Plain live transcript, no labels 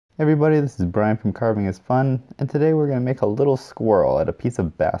Everybody, this is Brian from Carving is Fun, and today we're going to make a little squirrel out of a piece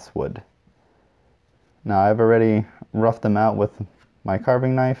of basswood. Now I've already roughed them out with my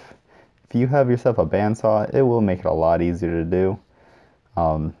carving knife. If you have yourself a bandsaw, it will make it a lot easier to do.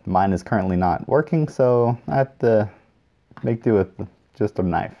 Mine is currently not working, so I have to make do with just a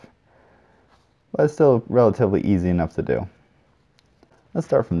knife. But it's still relatively easy enough to do. Let's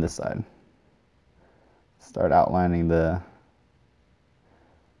start from this side. Start outlining the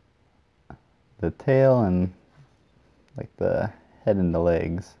tail and like the head and the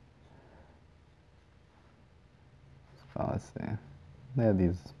legs. So let's see. They have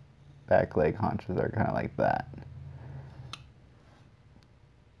these back leg haunches that are kind of like that.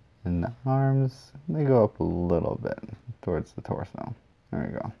 And the arms, they go up a little bit towards the torso.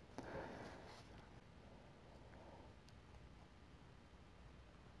 There we go.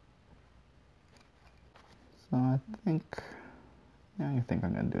 So I think I'm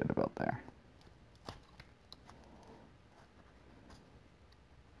going to do it about there.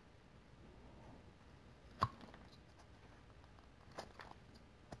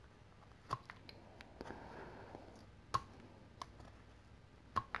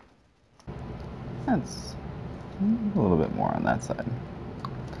 That's a little bit more on that side.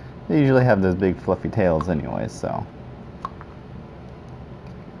 They usually have those big fluffy tails anyways, so.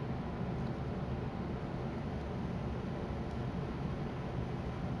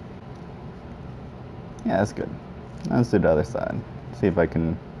 Yeah, that's good. Let's do the other side. See if I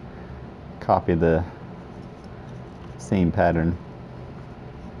can copy the same pattern.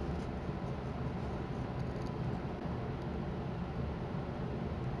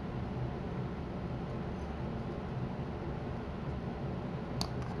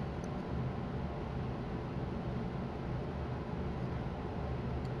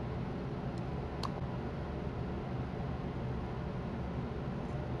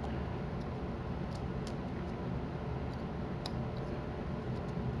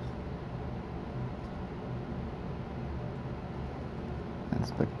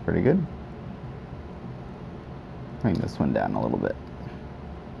 That's looking pretty good. Bring this one down a little bit.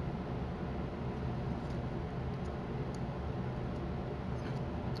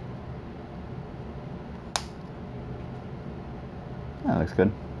 That looks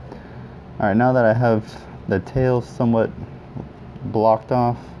good. Alright, now that I have the tail somewhat blocked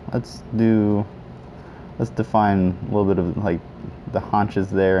off, let's define a little bit of like the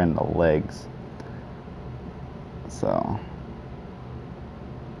haunches there and the legs. So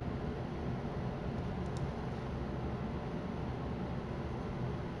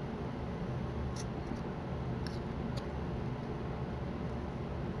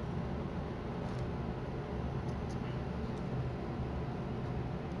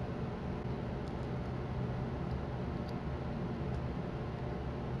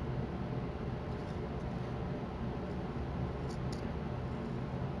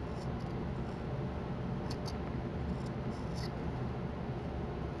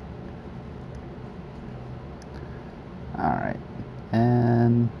alright,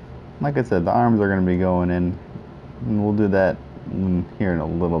 and like I said, the arms are going to be going in, and we'll do that here in a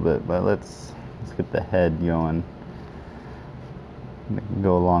little bit, but let's get the head going.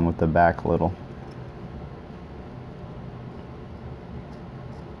 Go along with the back a little.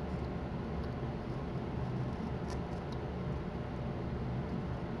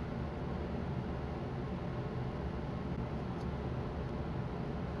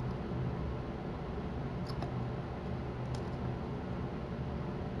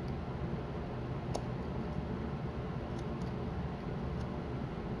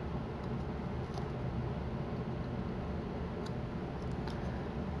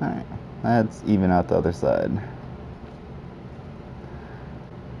 Alright, let's even out the other side.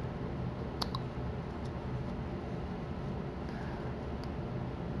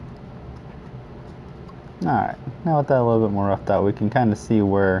 Alright, now with that a little bit more roughed out, we can kind of see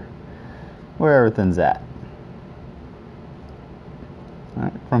where everything's at.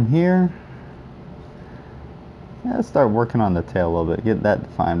 Alright, from here, let's start working on the tail a little bit, get that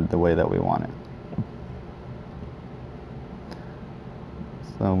defined the way that we want it.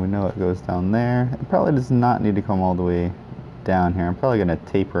 So we know it goes down there. It probably does not need to come all the way down here. I'm probably going to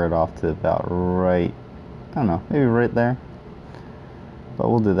taper it off to about right, I don't know, maybe right there.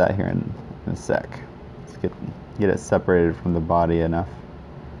 But we'll do that here in a sec. Let's get it separated from the body enough.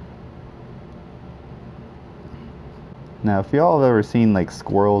 Now, if y'all have ever seen like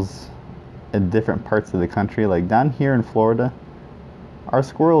squirrels in different parts of the country, like down here in Florida, our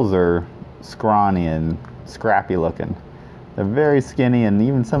squirrels are scrawny and scrappy looking. They're very skinny, and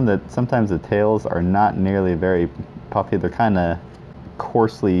even sometimes the tails are not nearly very puffy. They're kind of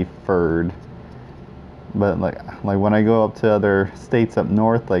coarsely furred. But like when I go up to other states up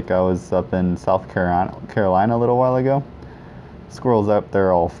north, like I was up in South Carolina a little while ago, squirrels up there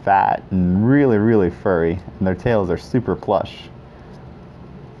are all fat and really, really furry, and their tails are super plush.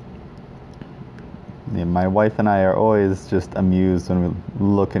 Yeah, my wife and I are always just amused when we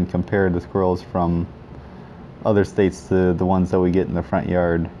look and compare the squirrels from other states to the ones that we get in the front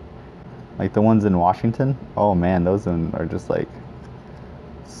yard. Like the ones in Washington, oh man, those are just like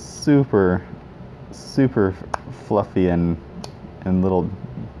super, super fluffy and little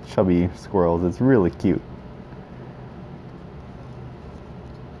chubby squirrels. It's really cute.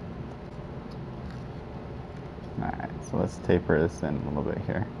 Alright, so let's taper this in a little bit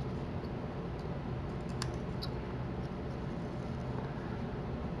here.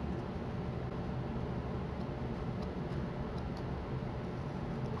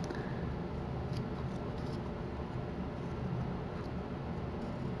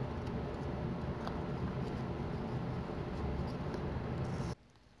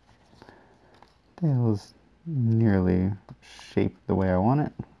 Tail's nearly shaped the way I want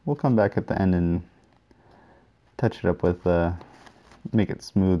it. We'll come back at the end and touch it up with, make it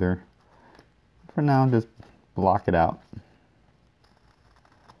smoother. For now, just block it out.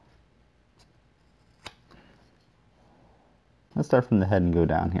 Let's start from the head and go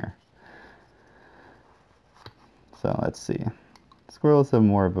down here. So let's see. Squirrels have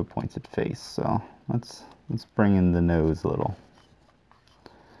more of a pointed face, so let's bring in the nose a little.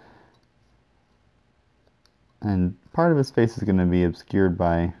 And part of his face is going to be obscured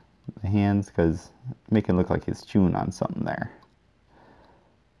by the hands because make it look like he's chewing on something there.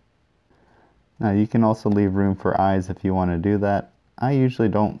 Now you can also leave room for eyes if you want to do that. I usually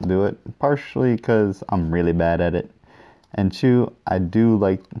don't do it, partially because I'm really bad at it. And two, I do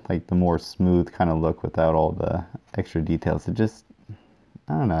like the more smooth kind of look without all the extra details. It just,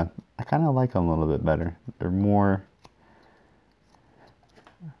 I don't know, I kind of like them a little bit better. They're more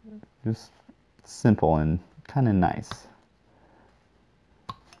just simple and kind of nice.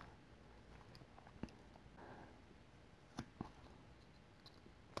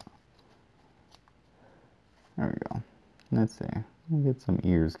 There we go. Let's see. We'll get some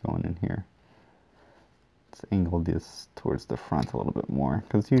ears going in here. Let's angle this towards the front a little bit more,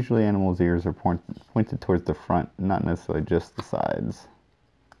 because usually animals' ears are pointed towards the front, not necessarily just the sides.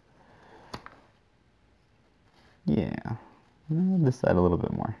 Yeah. This side a little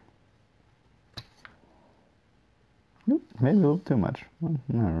bit more. Nope, maybe a little too much. Well,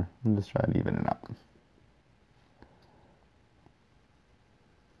 whatever. I'll just try to even it out.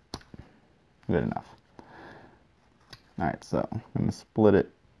 Good enough. Alright, so I'm going to split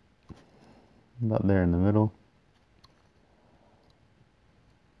it about there in the middle.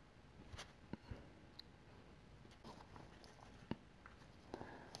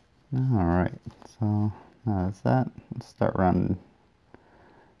 Alright, so now that's that. Let's start rounding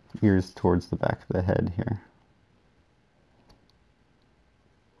ears towards the back of the head here.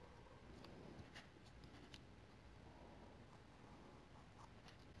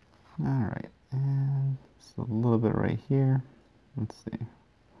 Alright, and just a little bit right here. Let's see.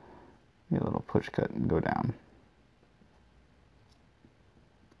 Get a little push cut and go down.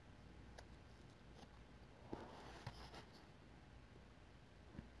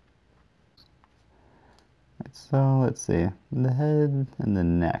 Right, so let's see. The head and the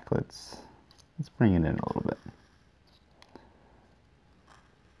neck, let's bring it in a little bit.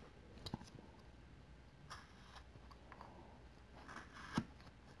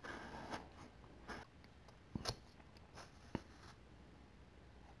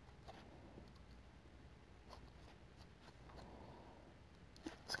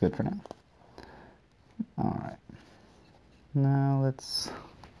 It's good for now. Alright. Now let's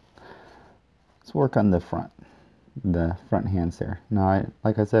work on the front hands here. Now,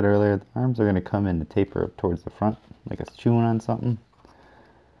 like I said earlier, the arms are going to come in to taper up towards the front, like it's chewing on something.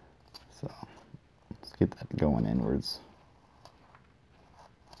 So let's get that going inwards.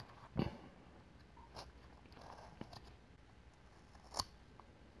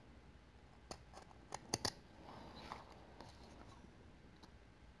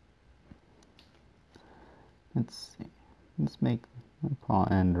 Let's see. Let's make the paw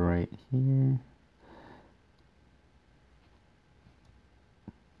end right here.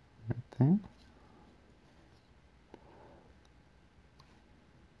 Right there.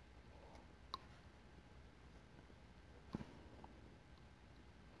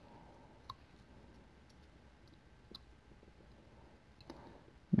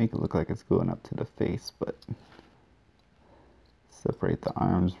 Make it look like it's going up to the face, but separate the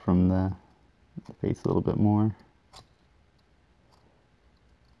arms from the face a little bit more.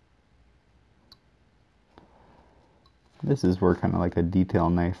 This is where kind of like a detail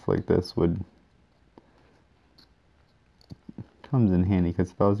knife like this would comes in handy,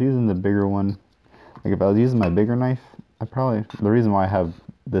 because if I was using the bigger one, like if I was using my bigger knife, the reason why I have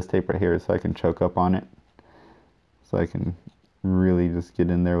this tape right here is so I can choke up on it, so I can really just get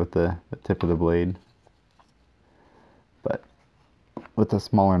in there with the tip of the blade. But with a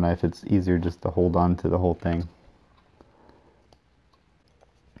smaller knife, it's easier just to hold on to the whole thing.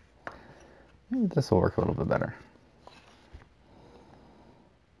 Maybe this will work a little bit better.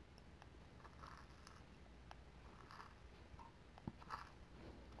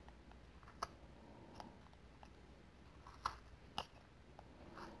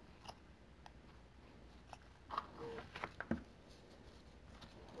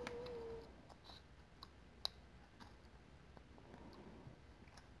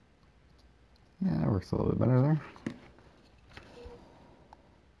 Yeah, that works a little bit better there.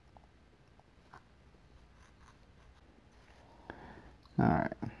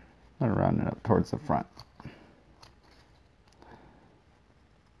 Alright, I'll round it up towards the front.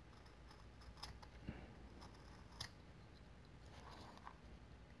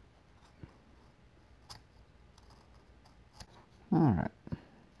 Alright,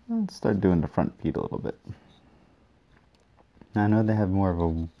 let's start doing the front feet a little bit. Now, I know they have more of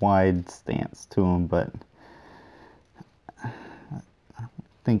a wide stance to them, but I don't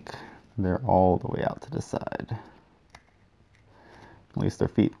think they're all the way out to the side. At least their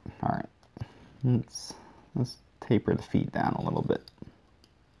feet. Alright, let's taper the feet down a little bit.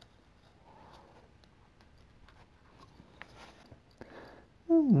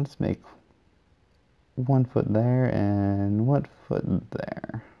 Let's make 1 foot there and 1 foot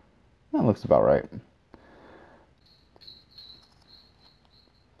there. That looks about right.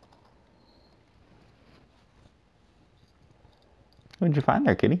 What'd you find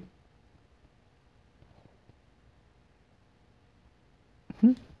there, kitty?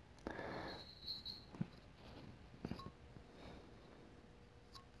 Hmm?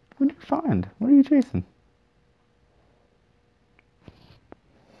 What did you find? What are you chasing?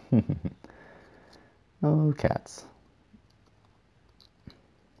 Oh, cats.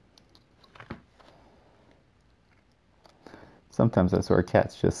 Sometimes I swear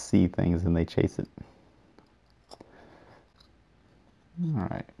cats just see things and they chase it.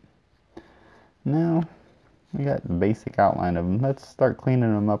 Alright. Now, we got the basic outline of them. Let's start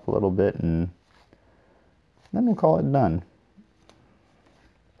cleaning them up a little bit and then we'll call it done.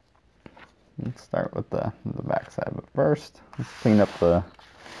 Let's start with the back side, but first, let's clean up the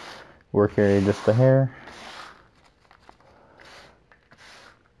work area just a hair.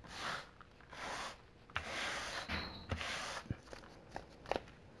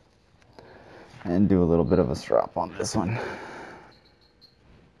 And do a little bit of a strop on this one.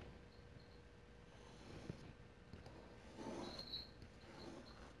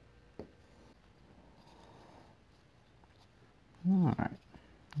 Alright,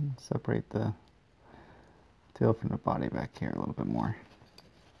 separate the tail from the body back here a little bit more.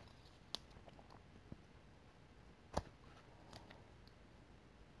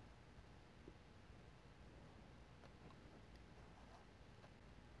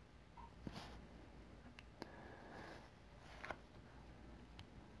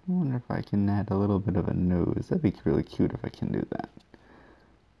 I wonder if I can add a little bit of a nose. That'd be really cute if I can do that.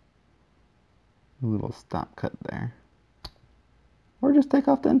 A little stop cut there. Or just take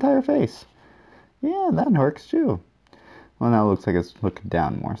off the entire face. Yeah, that works too. Well, now it looks like it's looking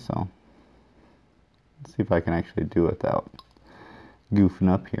down more, so let's see if I can actually do it without goofing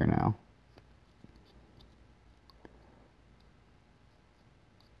up here now.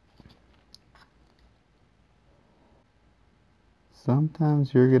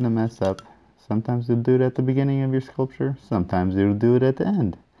 Sometimes you're gonna mess up. Sometimes you'll do it at the beginning of your sculpture. Sometimes you'll do it at the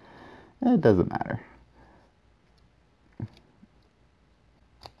end. It doesn't matter.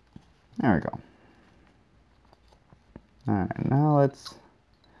 There we go. Alright, now let's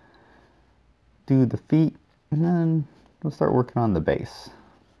do the feet, and then we'll start working on the base.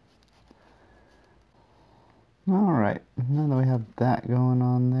 Alright, now that we have that going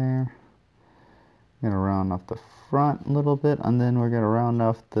on there, we're going to round off the front a little bit, and then we're going to round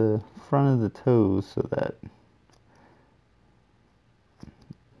off the front of the toes so that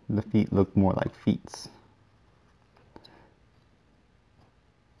the feet look more like feets.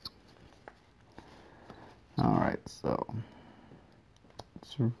 Alright, so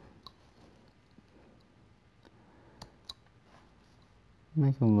let's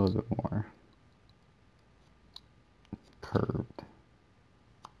make them a little bit more curved.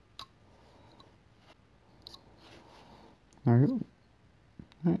 There we go.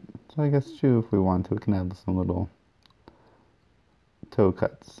 Alright, so I guess too, if we want to, we can add some little toe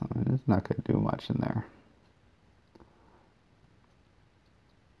cuts. I mean, it's not going to do much in there.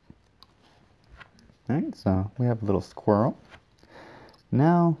 Alright, so we have a little squirrel.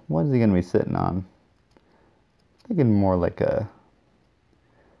 Now, what is he going to be sitting on? Thinking more like a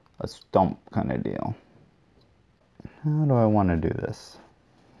stump kind of deal. How do I want to do this?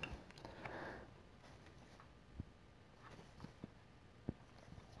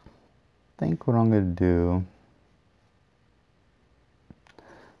 I think what I'm going to do,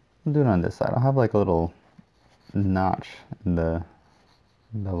 I'll do it on this side. I'll have like a little notch in the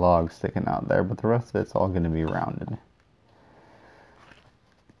log sticking out there, but the rest of it's all going to be rounded.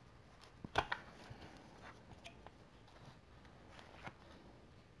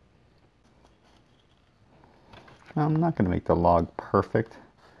 Now, I'm not going to make the log perfect.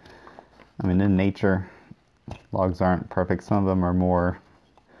 I mean, in nature, logs aren't perfect. Some of them are more,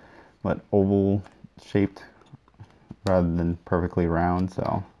 oval shaped rather than perfectly round,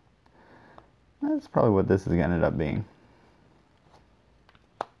 so that's probably what this is going to end up being.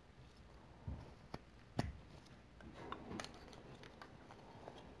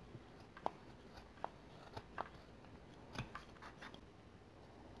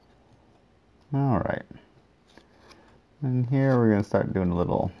 Alright. And here we're going to start doing a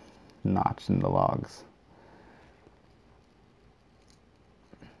little notch in the logs.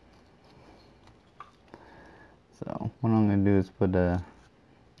 So what I'm going to do is put an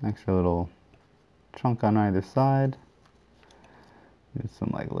extra little chunk on either side. Do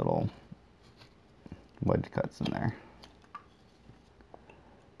some like little wedge cuts in there.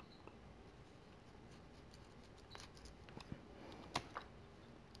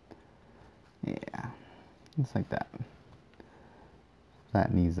 Yeah, just like that.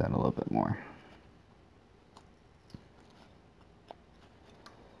 That needs that a little bit more.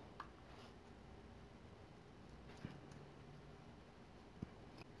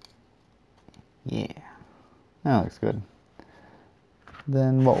 Yeah, that looks good.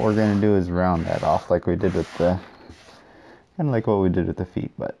 Then what we're going to do is round that off like we did with the, kind of like what we did with the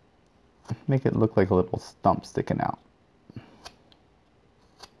feet, but make it look like a little stump sticking out.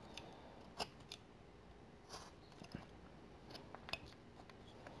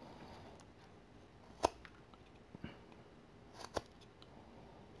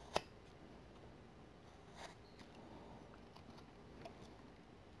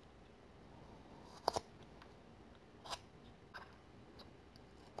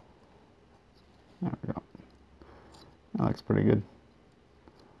 There we go. That looks pretty good.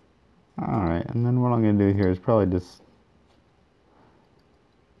 Alright, and then what I'm going to do here is probably just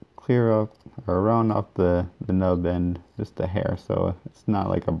clear up or round up the nub end just a hair so it's not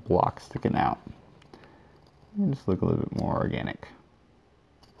like a block sticking out. And just look a little bit more organic.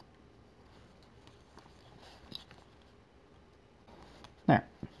 There.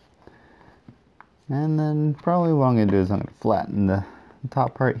 And then probably what I'm going to do is I'm going to flatten the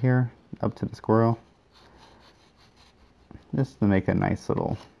top part here up to the squirrel. Just to make a nice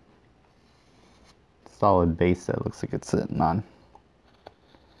little solid base that looks like it's sitting on.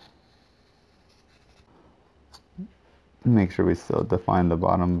 Make sure we still define the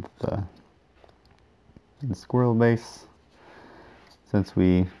bottom of the squirrel base. Since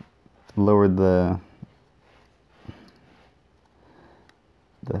we lowered the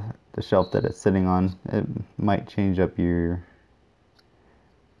shelf that it's sitting on, it might change up the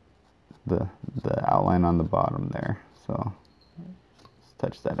outline on the bottom there. So let's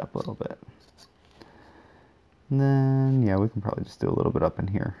touch that up a little bit. And then, yeah, we can probably just do a little bit up in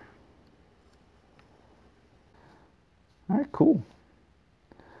here. Alright, cool.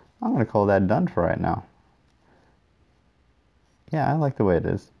 I'm going to call that done for right now. Yeah, I like the way it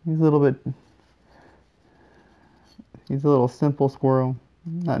is. He's a little simple squirrel.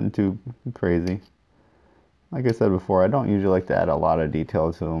 Nothing too crazy. Like I said before, I don't usually like to add a lot of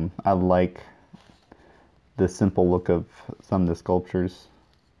detail to them. I like the simple look of some of the sculptures.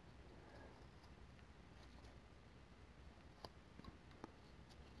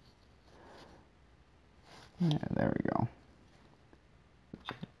 Yeah, there we go.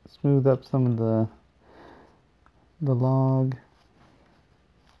 Smooth up some of the log.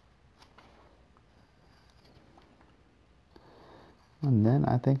 And then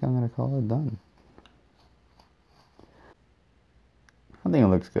I think I'm going to call it done. I think it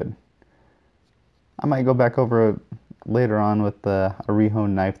looks good. I might go back over it later on with a rehone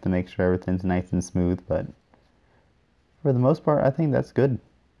knife to make sure everything's nice and smooth, but for the most part, I think that's good.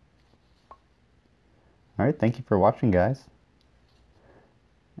 Alright, thank you for watching, guys.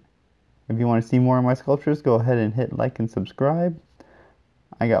 If you want to see more of my sculptures, go ahead and hit like and subscribe.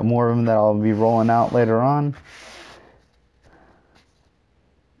 I got more of them that I'll be rolling out later on.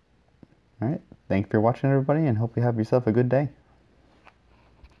 Alright, thank you for watching everybody, and hope you have yourself a good day.